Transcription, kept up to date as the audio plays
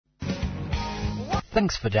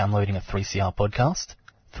Thanks for downloading a 3CR podcast.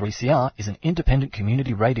 3CR is an independent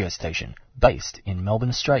community radio station based in Melbourne,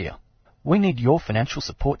 Australia. We need your financial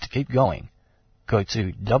support to keep going. Go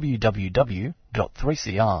to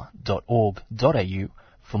www.3cr.org.au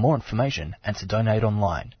for more information and to donate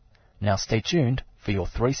online. Now stay tuned for your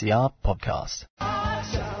 3CR podcast.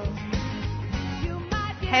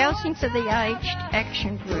 Housing for the Aged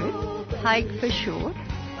Action Group, HAGE for short,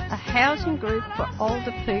 a housing group for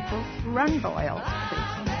older people run by older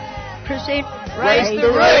people, present Raise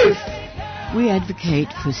the Roof. We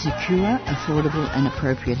advocate for secure, affordable and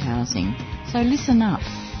appropriate housing. So listen up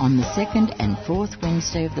on the second and fourth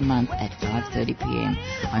Wednesday of the month at 5:30pm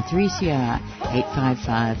on 3CR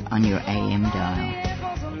 855 on your AM dial.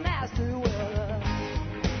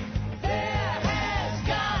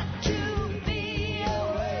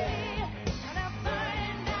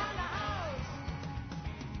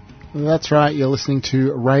 That's right, you're listening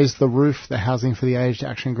to Raise the Roof, the Housing for the Aged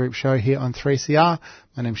Action Group show here on 3CR.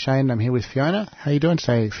 My name's Shane and I'm here with Fiona. How are you doing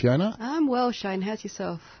today, Fiona? I'm well, Shane. How's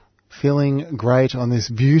yourself? Feeling great on this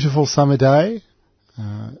beautiful summer day.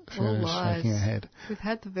 Fiona's shaking her head. We've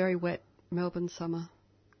had the very wet Melbourne summer.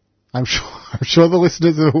 I'm sure the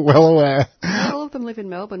listeners are well aware. All of them live in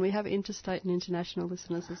Melbourne. We have interstate and international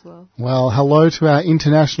listeners as well. Well, hello to our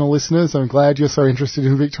international listeners. I'm glad you're so interested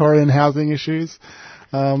in Victorian housing issues.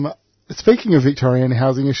 Speaking of Victorian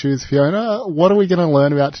housing issues, Fiona, what are we going to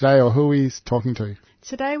learn about today, or who are we talking to?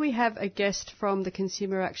 Today we have a guest from the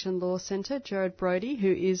Consumer Action Law Centre, Jared Brodie,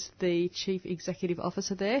 who is the Chief Executive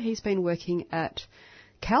Officer there. He's been working at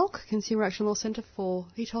CALC, Consumer Action Law Centre, for,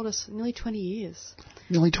 he told us, nearly 20 years.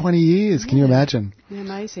 Nearly 20 years, Can you imagine? Yeah,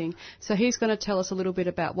 amazing. So he's going to tell us a little bit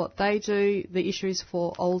about what they do, the issues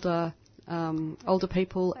for older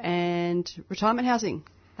people and retirement housing,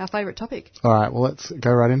 our favourite topic. All right, well, let's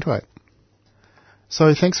go right into it.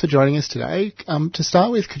 So thanks for joining us today. To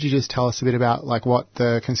start with, could you just tell us a bit about what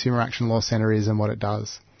the Consumer Action Law Centre is and what it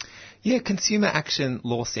does? Yeah, Consumer Action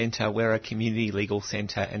Law Centre, we're a community legal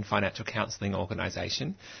centre and financial counselling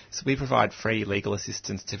organisation. So we provide free legal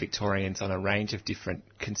assistance to Victorians on a range of different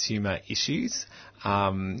consumer issues.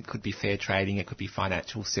 Could be fair trading, it could be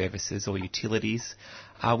financial services or utilities.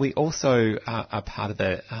 We also are part of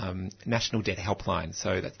the National Debt Helpline,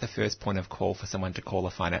 so that's the first point of call for someone to call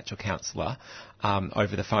a financial counsellor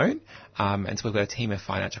over the phone. And so we've got a team of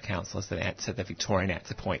financial counsellors that answer the Victorian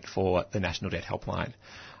answer point for the National Debt Helpline.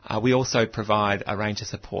 We also provide a range of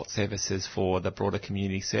support services for the broader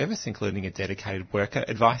community service, including a dedicated worker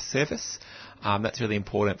advice service. That's really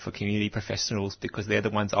important for community professionals because they're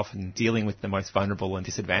the ones often dealing with the most vulnerable and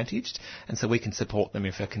disadvantaged, and so we can support them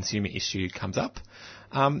if a consumer issue comes up.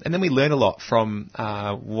 And then we learn a lot from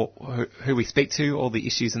who we speak to, all the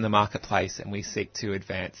issues in the marketplace, and we seek to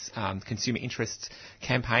advance consumer interest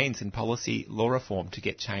campaigns and policy law reform to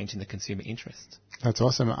get change in the consumer interest. That's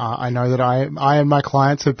awesome. I know that I and my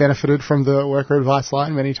clients have benefited from the worker advice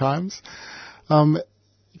line many times.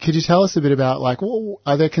 Could you tell us a bit about,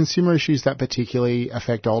 are there consumer issues that particularly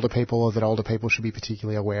affect older people or that older people should be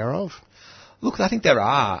particularly aware of? Look, I think there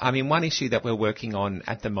are. I mean, one issue that we're working on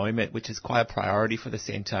at the moment, which is quite a priority for the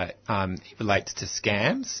centre, relates to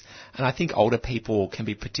scams. And I think older people can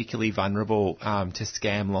be particularly vulnerable to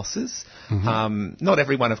scam losses. Mm-hmm. Not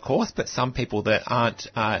everyone, of course, but some people that aren't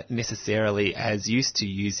necessarily as used to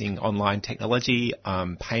using online technology,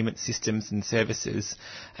 payment systems and services.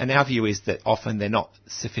 And our view is that often they're not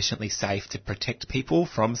sufficiently safe to protect people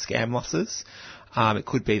from scam losses. It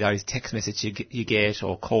could be those text messages you get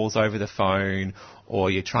or calls over the phone,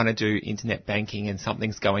 or you're trying to do internet banking and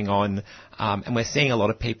something's going on. And we're seeing a lot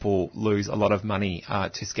of people lose a lot of money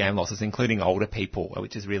to scam losses, including older people,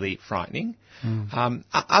 which is really frightening. Mm.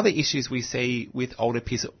 Other issues we see with older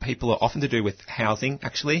people are often to do with housing,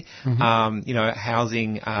 actually. Mm-hmm.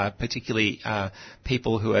 Housing, particularly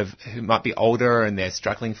people who might be older and they're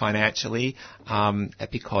struggling financially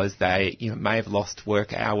because they may have lost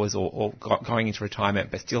work hours or going into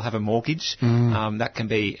retirement but still have a mortgage. Mm. That can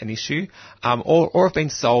be an issue. Or have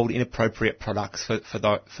been sold inappropriate products for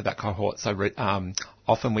that cohort. So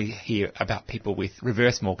often we hear about people with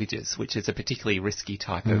reverse mortgages, which is a particularly risky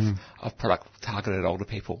type of product targeted at older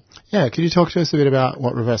people. Yeah, could you talk to us a bit about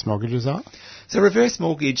what reverse mortgages are? So reverse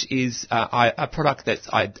mortgage is a product that's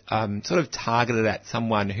sort of targeted at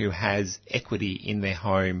someone who has equity in their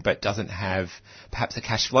home but doesn't have perhaps a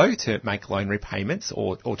cash flow to make loan repayments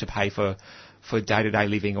or to pay for for day-to-day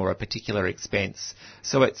living or a particular expense.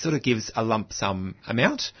 So it sort of gives a lump sum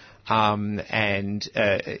amount, and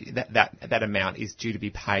that amount is due to be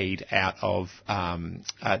paid out of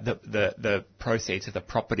the proceeds of the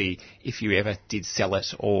property if you ever did sell it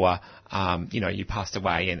or you passed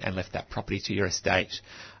away and left that property to your estate.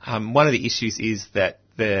 One of the issues is that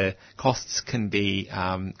the costs can be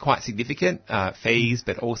quite significant, fees,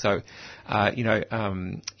 but also,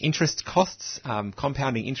 interest costs.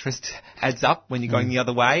 Compounding interest adds up when you're going the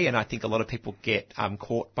other way, and I think a lot of people get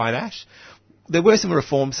caught by that. There were some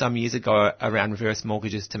reforms some years ago around reverse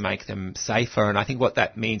mortgages to make them safer, and I think what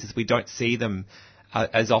that means is we don't see them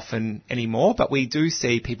as often anymore, but we do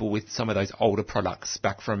see people with some of those older products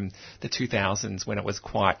back from the 2000s when it was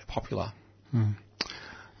quite popular.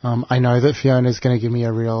 I know that Fiona's going to give me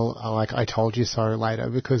a real, I told you so later,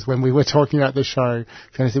 because when we were talking about the show,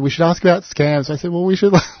 Fiona said, we should ask about scams. I said, well, we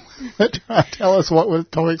should tell us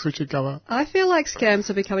what topics we should cover. I feel like scams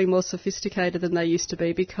are becoming more sophisticated than they used to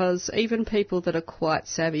be, because even people that are quite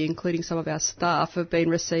savvy, including some of our staff, have been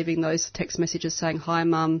receiving those text messages saying, hi,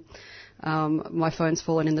 Mum, my phone's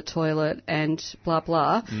fallen in the toilet and blah,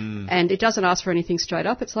 blah. And it doesn't ask for anything straight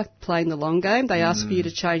up. It's like playing the long game. They ask for you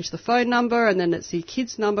to change the phone number, and then it's your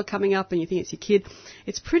kid's number coming up and you think it's your kid.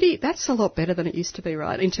 That's a lot better than it used to be,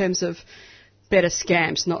 right? In terms of better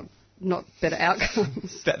scams, not better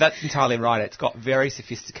outcomes. That's entirely right. It's got very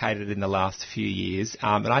sophisticated in the last few years.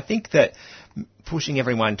 And I think that pushing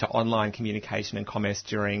everyone to online communication and commerce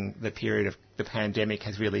during the period of the pandemic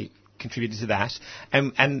has really contributed to that.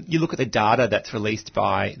 And you look at the data that's released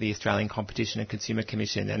by the Australian Competition and Consumer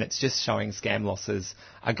Commission, and it's just showing scam losses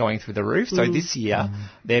are going through the roof. So this year,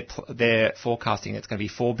 they're forecasting it's going to be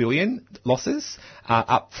 4 billion losses,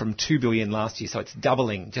 up from 2 billion last year. So it's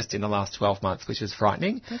doubling just in the last 12 months, which is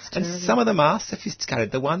frightening. And some of them are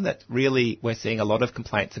sophisticated. The one that really we're seeing a lot of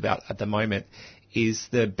complaints about at the moment is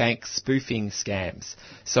the bank spoofing scams.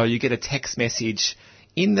 So you get a text message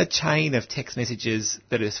in the chain of text messages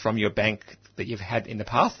that is from your bank that you've had in the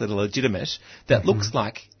past that are legitimate, that looks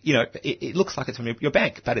like, it looks like it's from your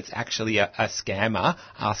bank, but it's actually a scammer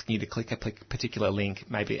asking you to click a particular link,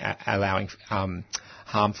 maybe allowing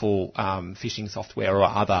harmful phishing software or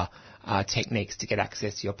other techniques to get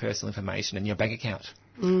access to your personal information and your bank account.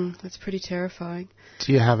 That's pretty terrifying.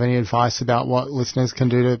 Do you have any advice about what listeners can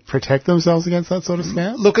do to protect themselves against that sort of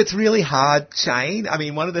scam? Look, it's really hard, Shane. I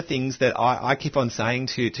mean, one of the things that I keep on saying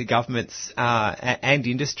to governments and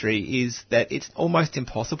industry is that it's almost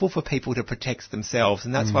impossible for people to protect themselves,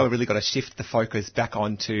 and that's why we've really got to shift the focus back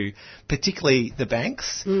onto particularly the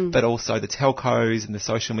banks, but also the telcos and the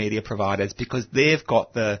social media providers, because they've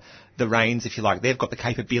got the reins, if you like. They've got the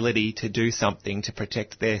capability to do something to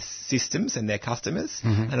protect their systems and their customers,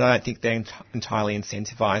 and I don't think they're entirely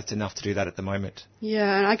incentivised enough to do that at the moment.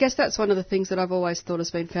 Yeah, and I guess that's one of the things that I've always thought has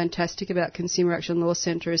been fantastic about Consumer Action Law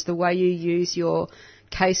Centre is the way you use your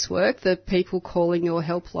casework, the people calling your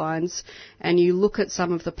helplines, and you look at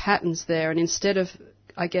some of the patterns there, and instead of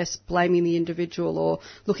I guess, blaming the individual or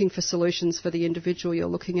looking for solutions for the individual, you're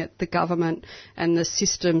looking at the government and the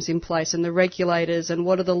systems in place and the regulators and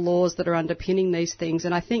what are the laws that are underpinning these things.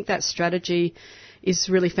 And I think that strategy is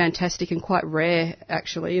really fantastic and quite rare,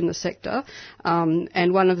 actually, in the sector.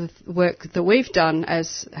 And one of the work that we've done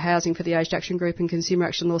as Housing for the Aged Action Group and Consumer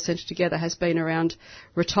Action Law Centre together has been around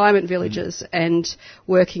retirement villages and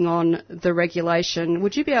working on the regulation.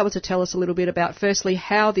 Would you be able to tell us a little bit about, firstly,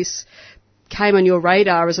 how this came on your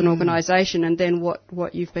radar as an organisation, and then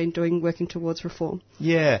what you've been doing working towards reform?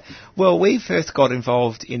 Yeah. Well, we first got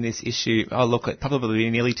involved in this issue, probably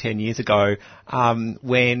nearly 10 years ago,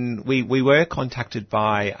 when we were contacted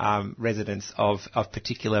by residents of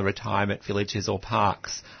particular retirement villages or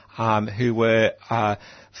parks who were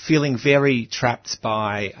feeling very trapped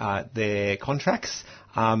by their contracts.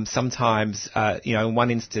 Sometimes, in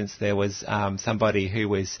one instance there was somebody who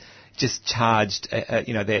was just charged,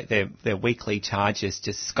 their weekly charges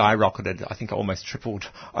just skyrocketed, I think almost tripled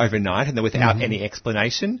overnight, and without any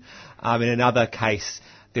explanation. In another case,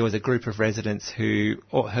 there was a group of residents who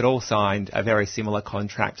had all signed a very similar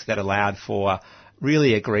contract that allowed for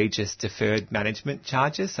really egregious deferred management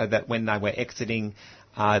charges, so that when they were exiting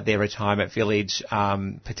their retirement village,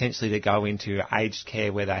 potentially to go into aged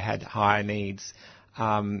care where they had higher needs,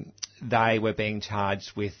 they were being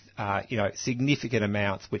charged with, significant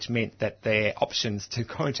amounts, which meant that their options to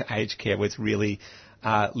go into aged care was really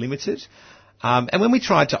limited. And when we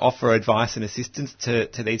tried to offer advice and assistance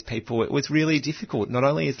to these people, it was really difficult. Not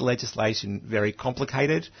only is the legislation very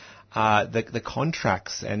complicated, the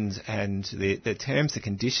contracts and the terms and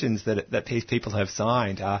conditions that these people have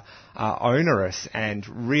signed are onerous and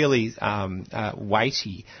really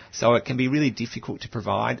weighty. So it can be really difficult to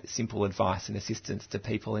provide simple advice and assistance to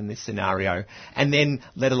people in this scenario, and then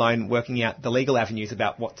let alone working out the legal avenues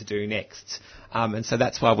about what to do next. And so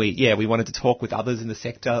that's why we wanted to talk with others in the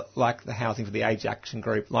sector, like the Housing for the Aged Action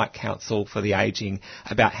Group, like Council for the Ageing,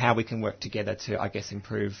 about how we can work together to, I guess,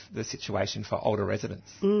 improve the situation for older residents.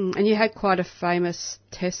 And you had quite a famous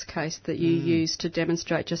test case that you used to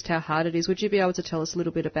demonstrate just how hard it is. Would you be able to tell us a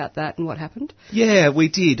little bit about that and what happened? Yeah, we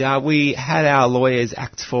did. We had our lawyers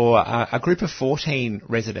act for a group of 14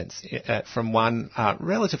 residents from one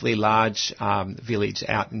relatively large village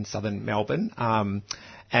out in southern Melbourne.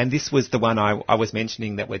 And this was the one I was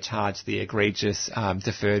mentioning that were charged the egregious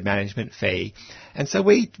deferred management fee. And so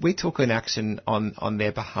we took an action on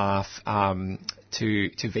their behalf to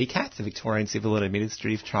VCAT, the Victorian Civil and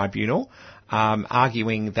Administrative Tribunal,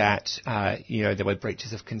 arguing that there were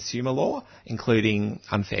breaches of consumer law, including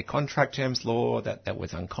unfair contract terms law, that there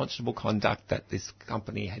was unconscionable conduct, that this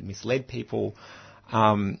company had misled people.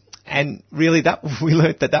 And really, we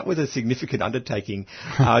learnt that was a significant undertaking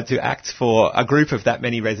to act for a group of that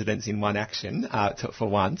many residents in one action for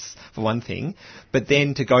one thing, but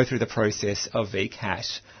then to go through the process of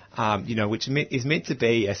VCAT, which is meant to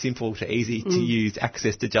be a simple to easy to use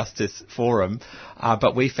access to justice forum,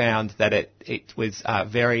 but we found that it was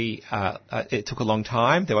it took a long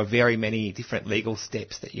time. There were very many different legal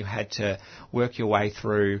steps that you had to work your way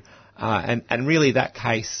through. And really that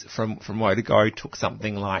case from where to go took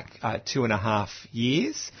something like 2.5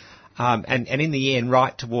 years. And in the end,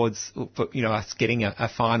 right towards, us getting a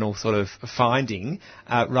final sort of finding,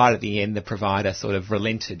 right at the end, the provider sort of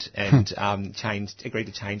relented and agreed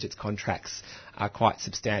to change its contracts quite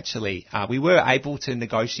substantially. We were able to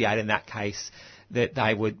negotiate in that case that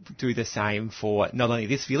they would do the same for not only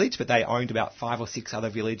this village, but they owned about 5 or 6 other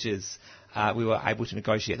villages. We were able to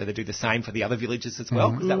negotiate that they do the same for the other villages as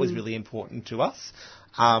well, because that was really important to us.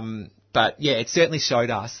 But yeah, it certainly showed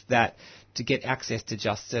us that to get access to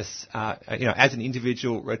justice, as an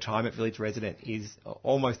individual retirement village resident is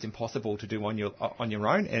almost impossible to do on your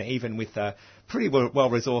own. And even with a pretty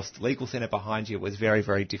well-resourced legal centre behind you, it was very,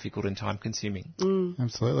 very difficult and time-consuming.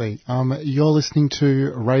 Absolutely. You're listening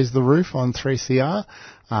to Raise the Roof on 3CR,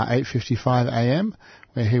 8:55 a.m.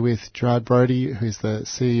 We're here with Gerard Brody, who's the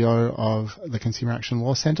CEO of the Consumer Action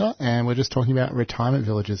Law Centre, and we're just talking about retirement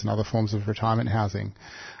villages and other forms of retirement housing.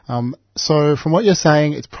 So from what you're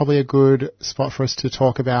saying, it's probably a good spot for us to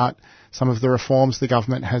talk about some of the reforms the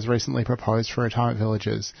government has recently proposed for retirement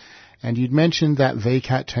villages. And you'd mentioned that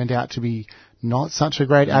VCAT turned out to be not such a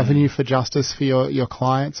great avenue for justice for your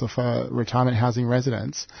clients or for retirement housing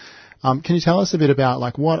residents. Can you tell us a bit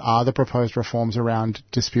about what are the proposed reforms around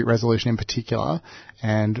dispute resolution in particular,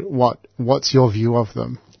 and what's your view of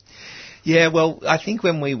them? Yeah, well, I think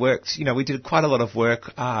when we worked, we did quite a lot of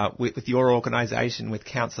work with your organisation, with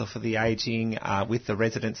Council for the Ageing, with the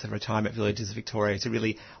residents of retirement villages of Victoria to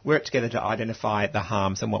really work together to identify the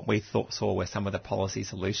harms and what we saw were some of the policy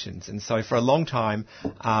solutions. And so for a long time,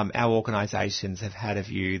 our organisations have had a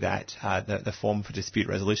view that the form for dispute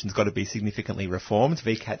resolution has got to be significantly reformed.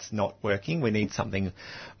 VCAT's not working. We need something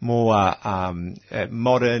more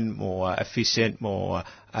modern, more efficient, more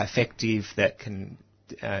effective that can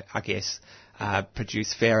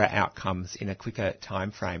produce fairer outcomes in a quicker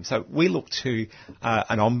time frame. So we look to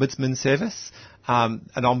an ombudsman service. An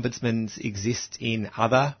ombudsman exists in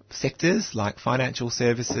other sectors like financial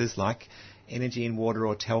services, like energy and water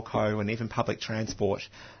or telco, and even public transport.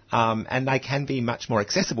 And they can be much more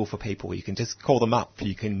accessible for people. You can just call them up.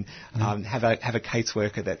 You can have a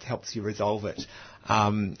caseworker that helps you resolve it.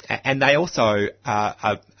 And they also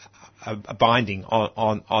are binding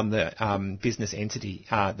on the business entity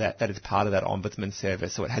that is part of that ombudsman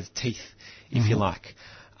service, so it has teeth, if you like.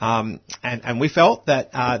 And we felt that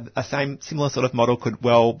a similar sort of model could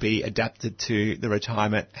well be adapted to the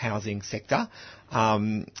retirement housing sector,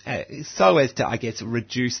 so as to,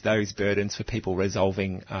 reduce those burdens for people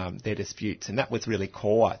resolving their disputes. And that was really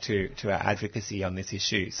core to our advocacy on this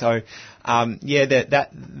issue. So,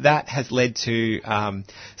 that has led to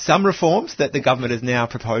some reforms that the government is now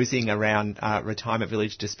proposing around retirement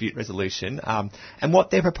village dispute resolution. And what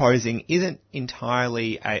they're proposing isn't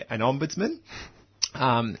entirely an ombudsman.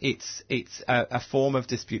 It's a form of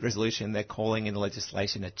dispute resolution. They're calling in the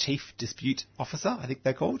legislation a chief dispute officer, I think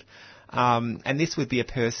they're called. And this would be a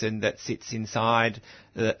person that sits inside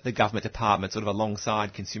the government department, sort of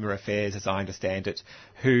alongside Consumer Affairs, as I understand it,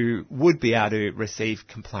 who would be able to receive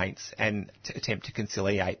complaints and to attempt to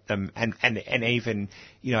conciliate them and even,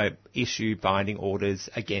 issue binding orders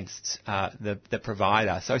against the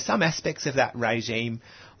provider. So some aspects of that regime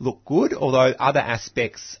look good, although other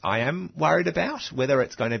aspects I am worried about, whether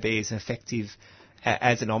it's going to be as effective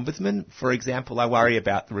as an ombudsman. For example, I worry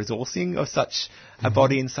about the resourcing of such a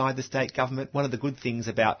body inside the state government. One of the good things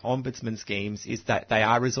about ombudsman schemes is that they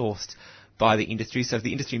are resourced by the industry. So if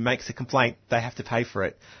the industry makes a complaint, they have to pay for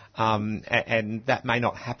it. And that may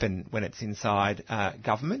not happen when it's inside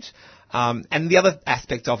government. And the other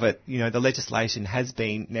aspect of it, the legislation has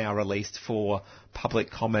been now released for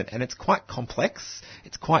public comment, and it's quite complex.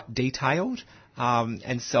 It's quite detailed.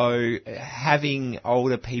 And so having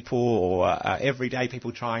older people or everyday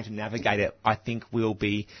people trying to navigate it, I think will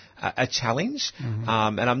be a challenge.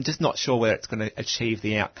 And I'm just not sure whether it's going to achieve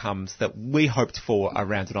the outcomes that we hoped for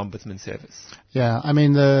around an ombudsman service. Yeah, I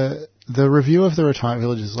mean, the review of the retirement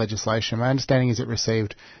villages legislation, my understanding is it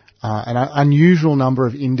received an unusual number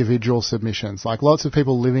of individual submissions. Like, lots of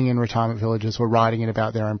people living in retirement villages were writing in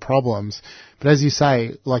about their own problems. But as you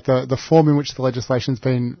say, like the form in which the legislation's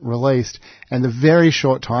been released and the very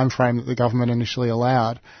short time frame that the government initially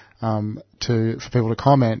allowed for people to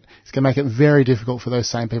comment, is going to make it very difficult for those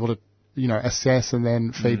same people to, assess and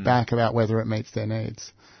then feed back about whether it meets their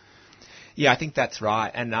needs. Yeah, I think that's right.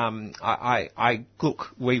 And I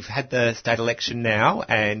look, we've had the state election now,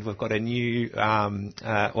 and we've got a new, government's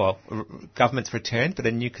returned, but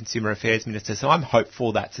a new Consumer Affairs Minister. So I'm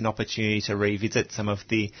hopeful that's an opportunity to revisit some of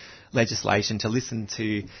the legislation, to listen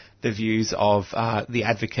to the views of the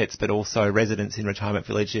advocates, but also residents in retirement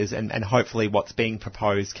villages, and hopefully what's being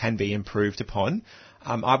proposed can be improved upon.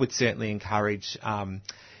 I would certainly encourage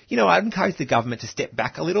I'd encourage the government to step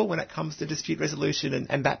back a little when it comes to dispute resolution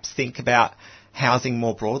and perhaps think about housing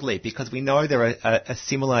more broadly, because we know there are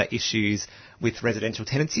similar issues with residential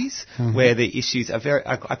tenancies, where the issues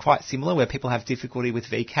are quite similar, where people have difficulty with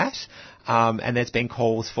VCAT, and there's been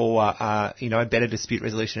calls for better dispute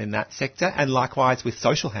resolution in that sector, and likewise with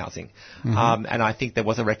social housing. And I think there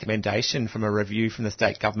was a recommendation from a review from the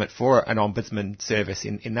state government for an ombudsman service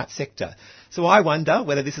in that sector. So I wonder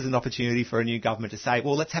whether this is an opportunity for a new government to say,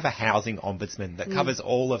 well, let's have a housing ombudsman that covers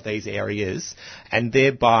all of these areas, and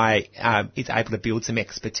thereby is able to build some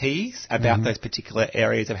expertise about those particular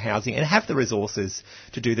areas of housing and have the resources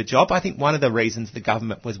to do the job. I think one of the reasons the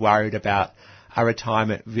government was worried about a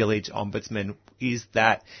retirement village ombudsman is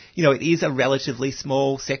that, it is a relatively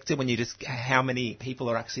small sector when how many people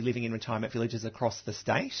are actually living in retirement villages across the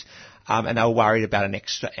state. And they were worried about an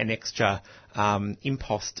extra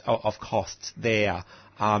impost of costs there.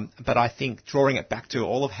 But I think drawing it back to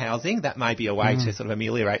all of housing, that may be a way to sort of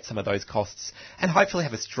ameliorate some of those costs and hopefully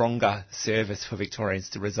have a stronger service for Victorians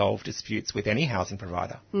to resolve disputes with any housing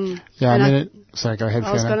provider. Yeah, sorry, go ahead, Fiona.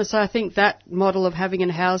 I was going to say, I think that model of having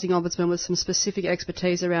a housing ombudsman with some specific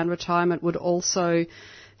expertise around retirement would also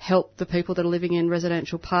help the people that are living in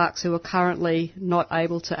residential parks who are currently not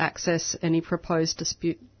able to access any proposed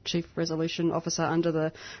dispute chief resolution officer under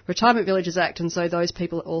the Retirement Villages Act, and so those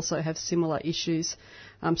people also have similar issues.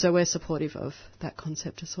 So we're supportive of that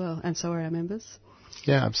concept as well, and so are our members.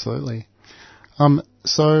 Yeah, absolutely.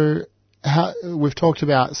 We've talked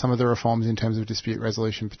about some of the reforms in terms of dispute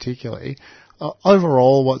resolution particularly.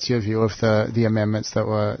 Overall, what's your view of the amendments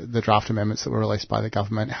the draft amendments that were released by the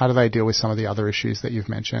government? How do they deal with some of the other issues that you've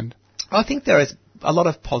mentioned? I think there is a lot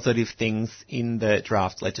of positive things in the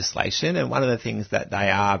draft legislation, and one of the things that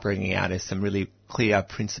they are bringing out is some really clear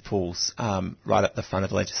principles right at the front of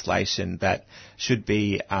the legislation that should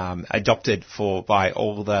be adopted by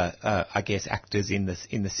all the actors in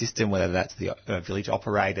the system, whether that's the village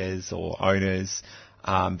operators or owners,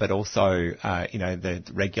 but also the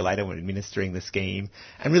regulator when administering the scheme,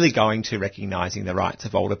 and really going to recognising the rights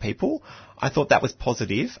of older people. I thought that was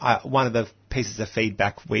positive. One of the pieces of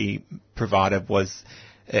feedback we provided was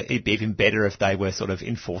it'd be even better if they were sort of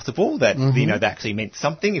enforceable, that they actually meant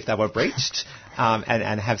something if they were breached,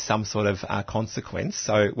 and have some sort of consequence.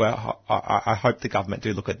 So I hope the government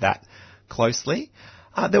do look at that closely.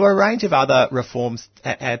 There were a range of other reforms,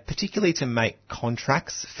 particularly to make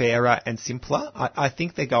contracts fairer and simpler. I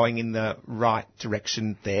think they're going in the right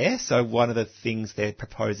direction there. So one of the things they're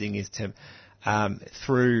proposing is to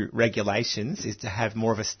through regulations is to have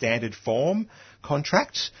more of a standard form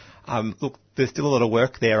contract. Look, there's still a lot of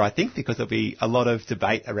work there, I think, because there'll be a lot of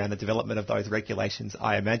debate around the development of those regulations,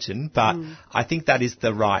 I imagine. But I think that is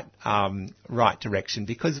the right direction,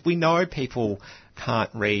 because we know people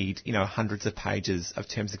can't read, hundreds of pages of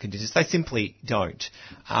terms and conditions. They simply don't.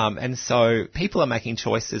 And so people are making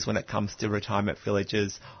choices when it comes to retirement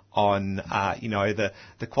villages on,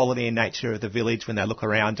 the quality and nature of the village when they look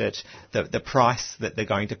around it, the price that they're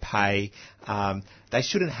going to pay. They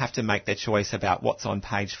shouldn't have to make their choice about what's on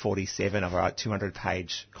page 47 of our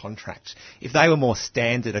 200-page contract. If they were more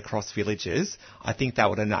standard across villages, I think that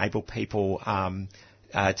would enable people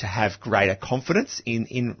to have greater confidence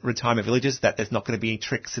in retirement villages, that there's not going to be any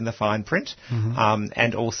tricks in the fine print,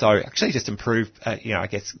 and also actually just improve, I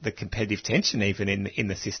guess, the competitive tension even in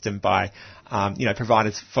the system by,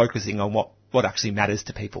 providers focusing on what actually matters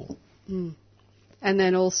to people. And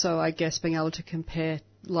then also, I guess, being able to compare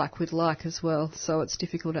like with like as well. So it's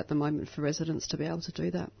difficult at the moment for residents to be able to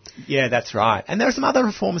do that. Yeah, that's right. And there are some other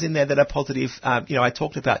reforms in there that are positive. I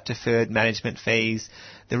talked about deferred management fees.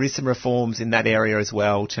 There is some reforms in that area as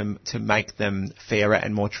well to make them fairer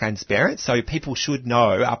and more transparent. So people should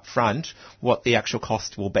know up front what the actual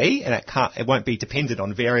cost will be, and it won't be dependent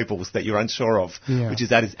on variables that you're unsure of, which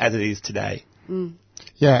is as it is today.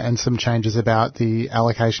 Yeah, and some changes about the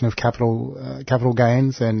allocation of capital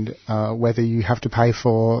gains and whether you have to pay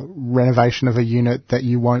for renovation of a unit that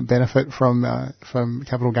you won't benefit from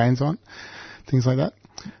capital gains on, things like that.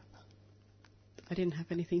 I didn't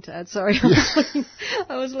have anything to add. Sorry,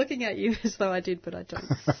 I was looking at you as though I did, but I don't.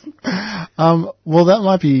 Well, that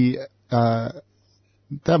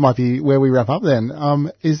might be where we wrap up then.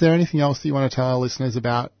 Is there anything else that you want to tell our listeners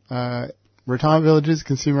about retirement villages,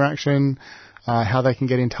 consumer action? How they can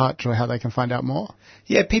get in touch or how they can find out more?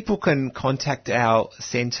 Yeah, people can contact our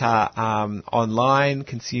centre online,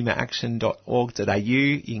 consumeraction.org.au.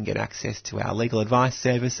 You can get access to our legal advice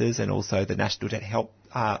services and also the National Debt Help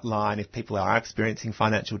line if people are experiencing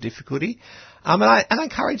financial difficulty. And I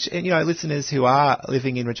encourage listeners who are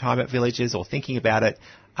living in retirement villages or thinking about it,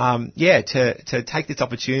 to take this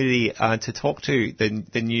opportunity to talk to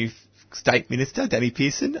the new State Minister, Danny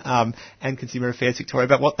Pearson, and Consumer Affairs Victoria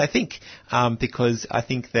about what they think, because I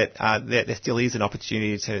think that there still is an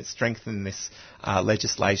opportunity to strengthen this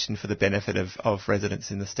legislation for the benefit of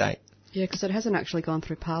residents in the state. Yeah, because it hasn't actually gone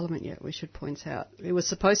through Parliament yet, we should point out. It was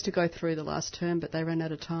supposed to go through the last term, but they ran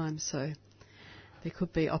out of time, so there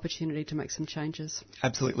could be opportunity to make some changes.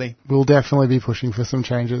 Absolutely. We'll definitely be pushing for some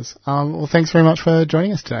changes. Well, thanks very much for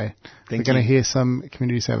joining us today. We're going to hear some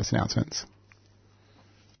community service announcements.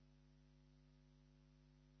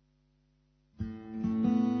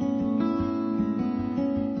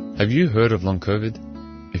 Have you heard of long COVID?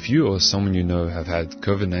 If you or someone you know have had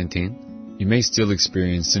COVID-19, you may still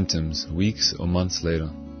experience symptoms weeks or months later.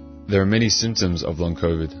 There are many symptoms of long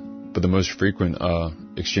COVID, but the most frequent are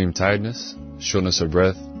extreme tiredness, shortness of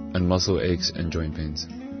breath, and muscle aches and joint pains.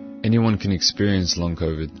 Anyone can experience long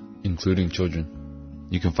COVID, including children.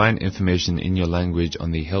 You can find information in your language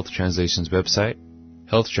on the Health Translations website,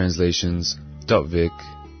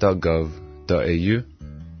 healthtranslations.vic.gov.au.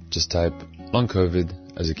 Just type long COVID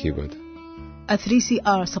as a keyword. A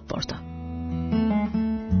 3CR supporter.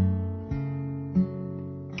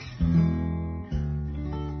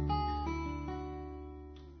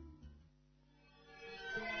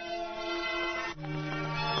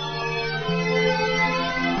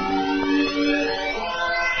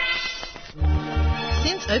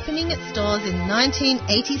 Opening its doors in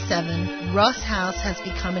 1987, Ross House has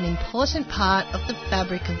become an important part of the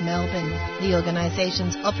fabric of Melbourne. The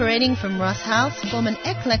organisations operating from Ross House form an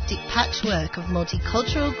eclectic patchwork of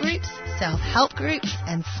multicultural groups, self-help groups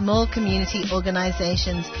and small community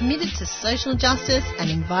organisations committed to social justice and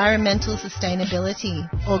environmental sustainability.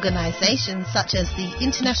 Organisations such as the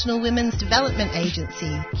International Women's Development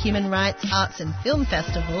Agency, Human Rights Arts and Film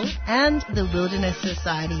Festival and the Wilderness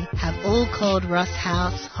Society have all called Ross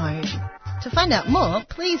House home. To find out more,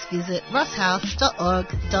 please visit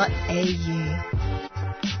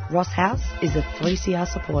rosshouse.org.au. Ross House is a 3CR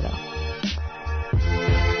supporter.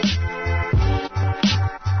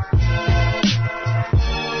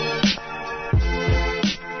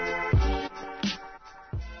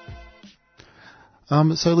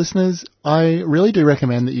 So listeners, I really do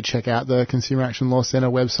recommend that you check out the Consumer Action Law Centre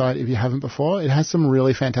website if you haven't before. It has some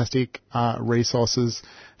really fantastic resources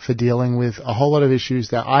for dealing with a whole lot of issues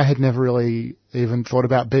that I had never really even thought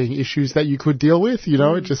about being issues that you could deal with.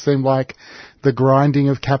 It just seemed like the grinding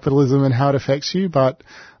of capitalism and how it affects you. But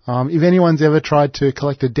If anyone's ever tried to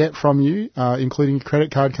collect a debt from you, including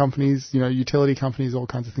credit card companies, utility companies, all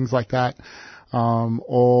kinds of things like that,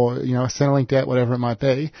 or, a Centrelink debt, whatever it might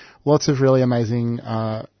be, lots of really amazing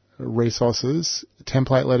resources,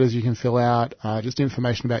 template letters you can fill out, just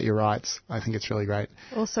information about your rights. I think it's really great.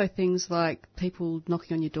 Also things like people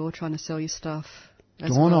knocking on your door trying to sell you stuff.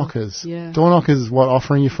 Door knockers. Yeah. Door knockers is what,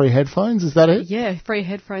 offering you free headphones? Is that it? Yeah, free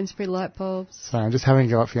headphones, free light bulbs. Sorry, I'm just having a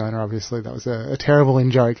go at Fiona, obviously. That was a terrible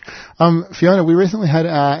in-joke. Fiona, we recently had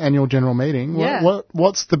our annual general meeting. Yeah.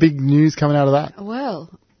 What's the big news coming out of that? Well,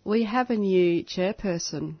 we have a new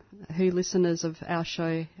chairperson who listeners of our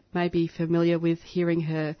show may be familiar with hearing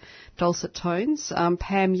her dulcet tones.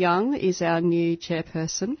 Pam Young is our new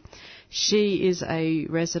chairperson. She is a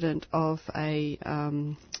resident of a...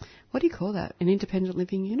 what do you call that? An independent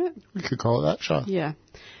living unit? We could call it that, sure. Yeah.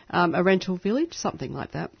 A rental village, something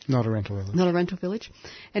like that. Not a rental village. Not a rental village.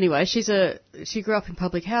 Anyway, she grew up in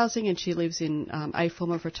public housing and she lives in a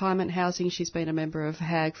form of retirement housing. She's been a member of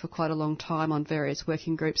HAG for quite a long time on various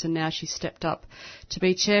working groups, and now she's stepped up to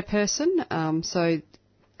be chairperson. So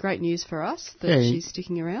great news for us that she's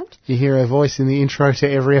sticking around. You hear her voice in the intro to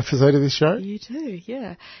every episode of this show? You do,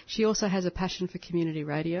 yeah. She also has a passion for community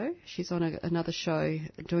radio. She's on another show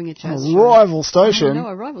doing a jazz show. Rival station.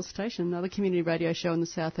 A rival station, another community radio show in the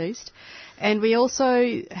southeast. And we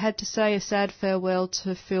also had to say a sad farewell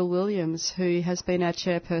to Phil Williams, who has been our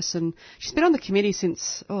chairperson. She's been on the committee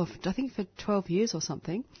since, I think for 12 years or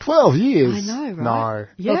something. 12 years? I know, right?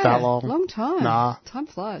 No, not that long. Long time. Nah. Time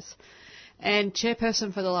flies. And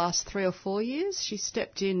chairperson for the last 3 or 4 years. She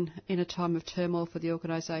stepped in a time of turmoil for the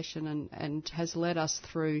organisation and has led us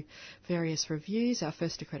through various reviews, our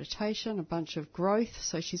first accreditation, a bunch of growth.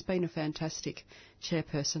 So she's been a fantastic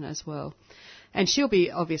chairperson as well. And she'll be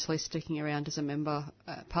obviously sticking around as a member,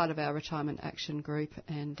 part of our retirement action group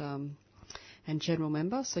and general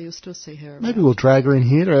member. So you'll still see her around. Maybe we'll drag her in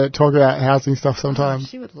here to talk about housing stuff sometime.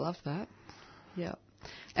 She would love that. Yeah.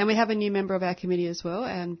 And we have a new member of our committee as well,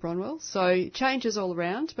 Anne Bronwell. So changes all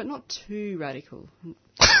around, but not too radical.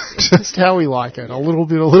 Just how we like it. A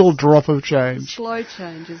little drop of change. Slow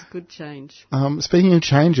change is good change. Speaking of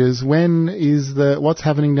changes, what's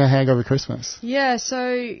happening to HAG over Christmas? Yeah,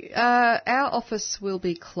 so our office will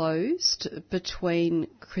be closed between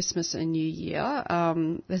Christmas and New Year.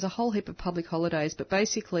 There's a whole heap of public holidays, but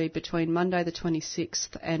basically between Monday the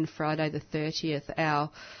 26th and Friday the 30th, our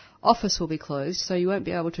office will be closed, so you won't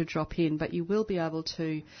be able to drop in, but you will be able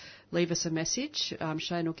to leave us a message.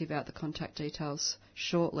 Shane will give out the contact details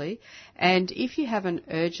shortly. And if you have an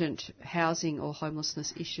urgent housing or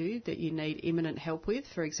homelessness issue that you need imminent help with,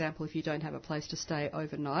 for example, if you don't have a place to stay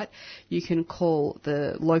overnight, you can call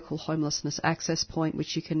the local homelessness access point,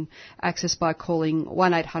 which you can access by calling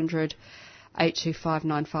 1800 825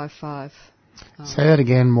 955. Say that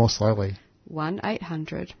again more slowly.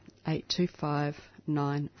 1800 825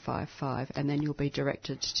 955, and then you'll be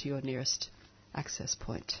directed to your nearest access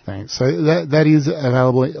point. Thanks. So that is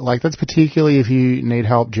available, that's particularly if you need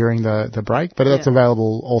help during the break, but that's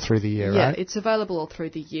available all through the year, right? Yeah, it's available all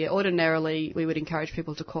through the year. Ordinarily, we would encourage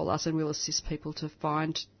people to call us and we'll assist people to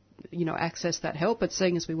find, access that help, but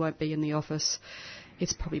seeing as we won't be in the office,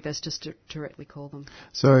 it's probably best just to directly call them.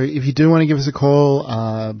 So if you do want to give us a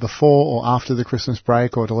call before or after the Christmas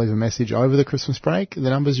break, or to leave a message over the Christmas break, the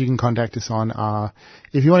numbers you can contact us on are,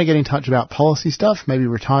 if you want to get in touch about policy stuff, maybe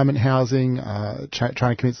retirement housing, trying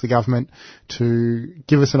to convince the government to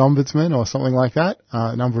give us an ombudsman or something like that,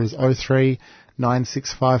 the number is 03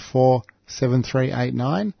 9654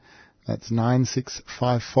 7389. That's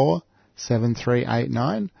 9654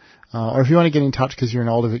 7389. Or if you want to get in touch because you're an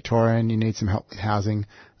older Victorian, you need some help with housing,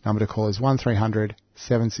 number to call is 1300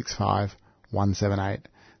 765 178.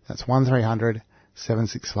 That's 1300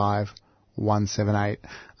 765 178.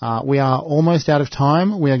 We are almost out of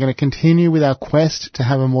time. We are going to continue with our quest to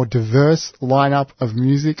have a more diverse lineup of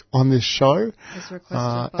music on this show. As requested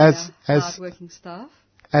by our hard-working staff.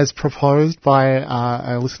 As proposed by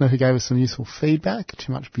a listener who gave us some useful feedback.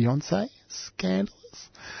 Too much Beyonce. Scandalous.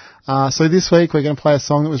 So this week we're going to play a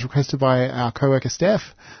song that was requested by our co-worker Steph.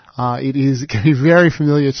 It is going to be very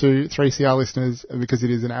familiar to 3CR listeners because it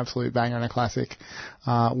is an absolute banger and a classic.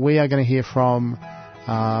 We are going to hear from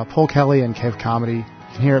Paul Kelly and Kev Carmody. You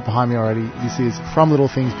can hear it behind me already. This is From Little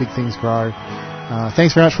Things, Big Things Grow.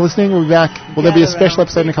 Thanks very much for listening. We'll be back. Well, there'll be a special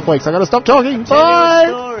episode in a couple of weeks. I've got to stop talking.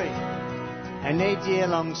 Bye! An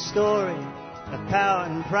 8-year-long story of power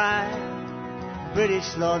and pride.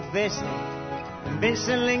 British Lord Vesey and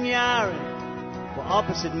Vincent Lingyari were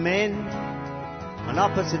opposite men on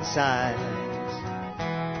opposite sides.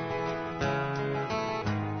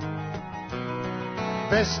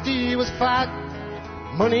 Vesey was fat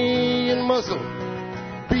Money and muscle,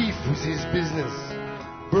 beef was his business,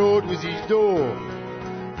 broad was his door.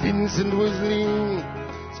 Vincent was lean,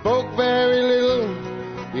 spoke very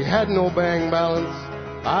little, he had no bank balance,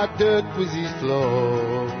 our dirt was his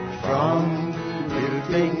floor. From little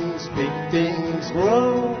things, big things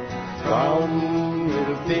grow. From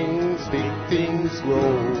little things, big things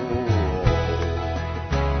grow.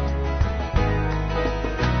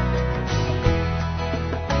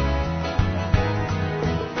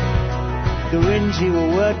 The Ringy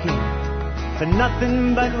were working for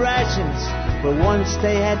nothing but rations, but once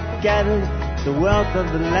they had gathered the wealth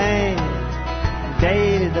of the land,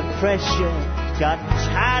 daily the pressure got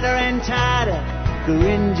tighter and tighter. The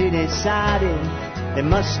Ringy decided they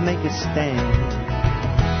must make a stand.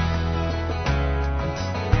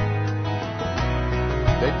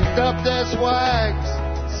 They picked up their swags,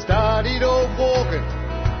 started off walking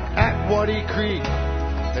at Waddy Creek.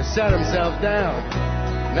 They sat themselves down.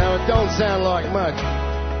 Now it don't sound like much,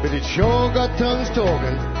 but it sure got tongues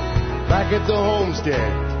talking back at the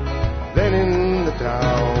homestead, then in the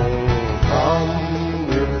town. From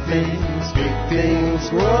little things, big things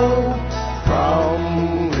grow.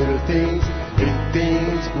 From little things, big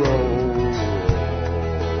things grow.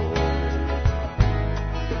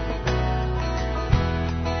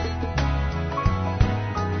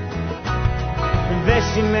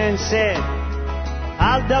 Investing man said,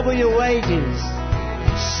 I'll double your wages,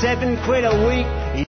 £7 a week